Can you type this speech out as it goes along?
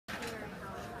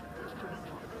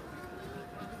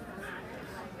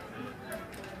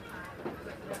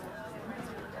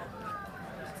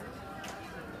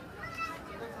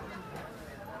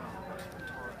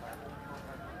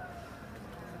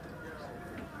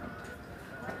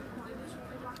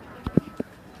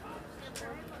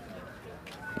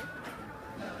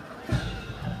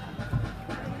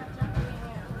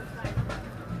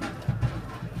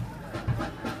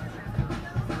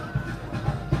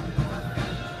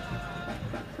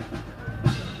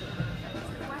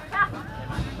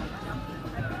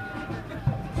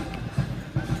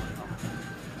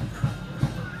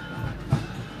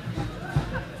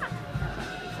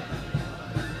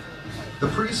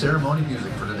pre-ceremony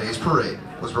music for today's parade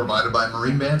was provided by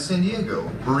Marine Band San Diego,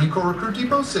 Marine Corps Recruit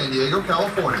Depot, San Diego,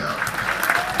 California.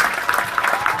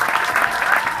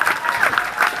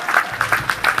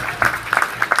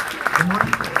 The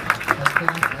Marine Corps has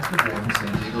played an active role in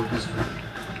San Diego history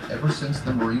ever since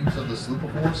the Marines of the sloop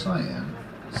of war Cyan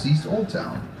seized Old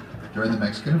Town during the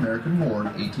Mexican-American War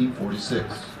in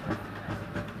 1846.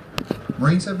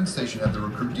 Marines have been stationed at the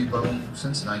Recruit Depot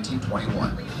since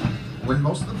 1921, when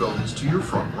most of the buildings to your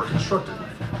front were constructed.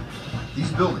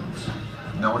 These buildings,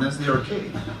 known as the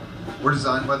Arcade, were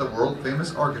designed by the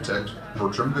world-famous architect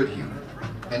Bertram Goodhue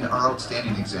and are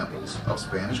outstanding examples of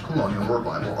Spanish colonial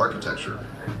revival architecture.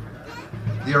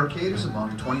 The Arcade is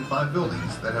among 25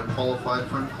 buildings that have qualified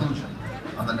for inclusion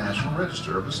on the National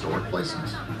Register of Historic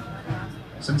Places.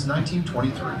 Since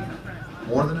 1923,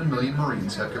 more than 1 million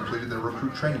Marines have completed their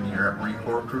recruit training here at Marine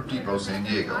Corps Recruit Depot, San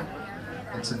Diego,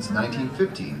 and since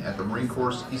 1915 at the Marine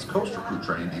Corps East Coast Recruit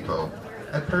Training Depot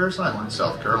at Parris Island,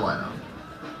 South Carolina.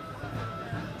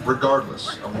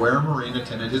 Regardless of where a Marine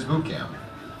attended his boot camp,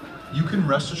 you can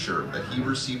rest assured that he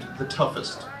received the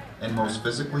toughest and most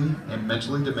physically and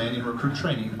mentally demanding recruit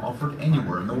training offered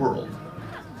anywhere in the world.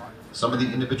 Some of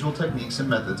the individual techniques and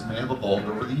methods may have evolved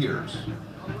over the years,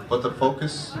 but the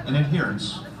focus and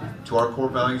adherence to our core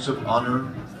values of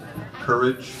honor,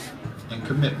 courage, and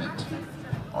commitment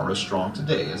are as strong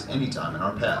today as any time in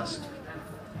our past.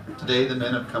 Today, the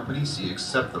men of Company C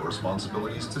accept the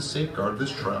responsibilities to safeguard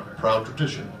this proud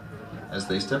tradition as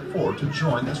they step forward to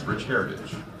join this rich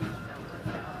heritage.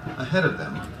 Ahead of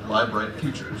them lie bright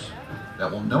futures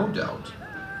that will no doubt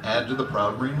add to the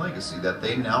proud Marine legacy that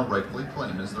they now rightfully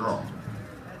claim as their own.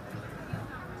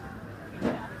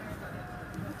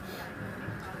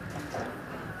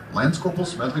 Lance Corporal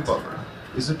Smedley Butler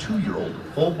is a 2-year-old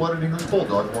full-blooded English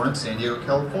Bulldog born in San Diego,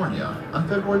 California on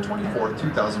February 24,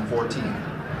 2014.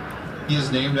 He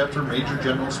is named after Major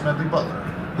General Smedley Butler,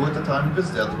 who at the time of his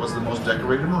death was the most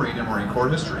decorated Marine in Marine Corps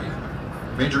history.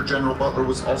 Major General Butler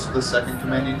was also the second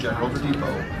commanding general of the depot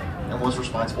and was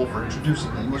responsible for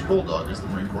introducing the English Bulldog as the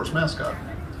Marine Corps mascot.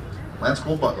 Lance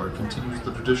Corporal Butler continues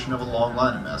the tradition of a long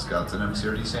line of mascots at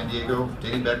MCRD San Diego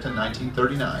dating back to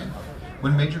 1939,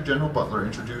 when Major General Butler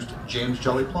introduced James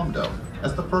Jolly Plumdove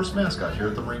as the first mascot here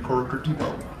at the Marine Corps Recruit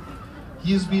Depot.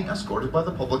 He is being escorted by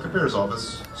the Public Affairs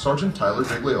Office, Sergeant Tyler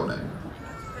Giglione.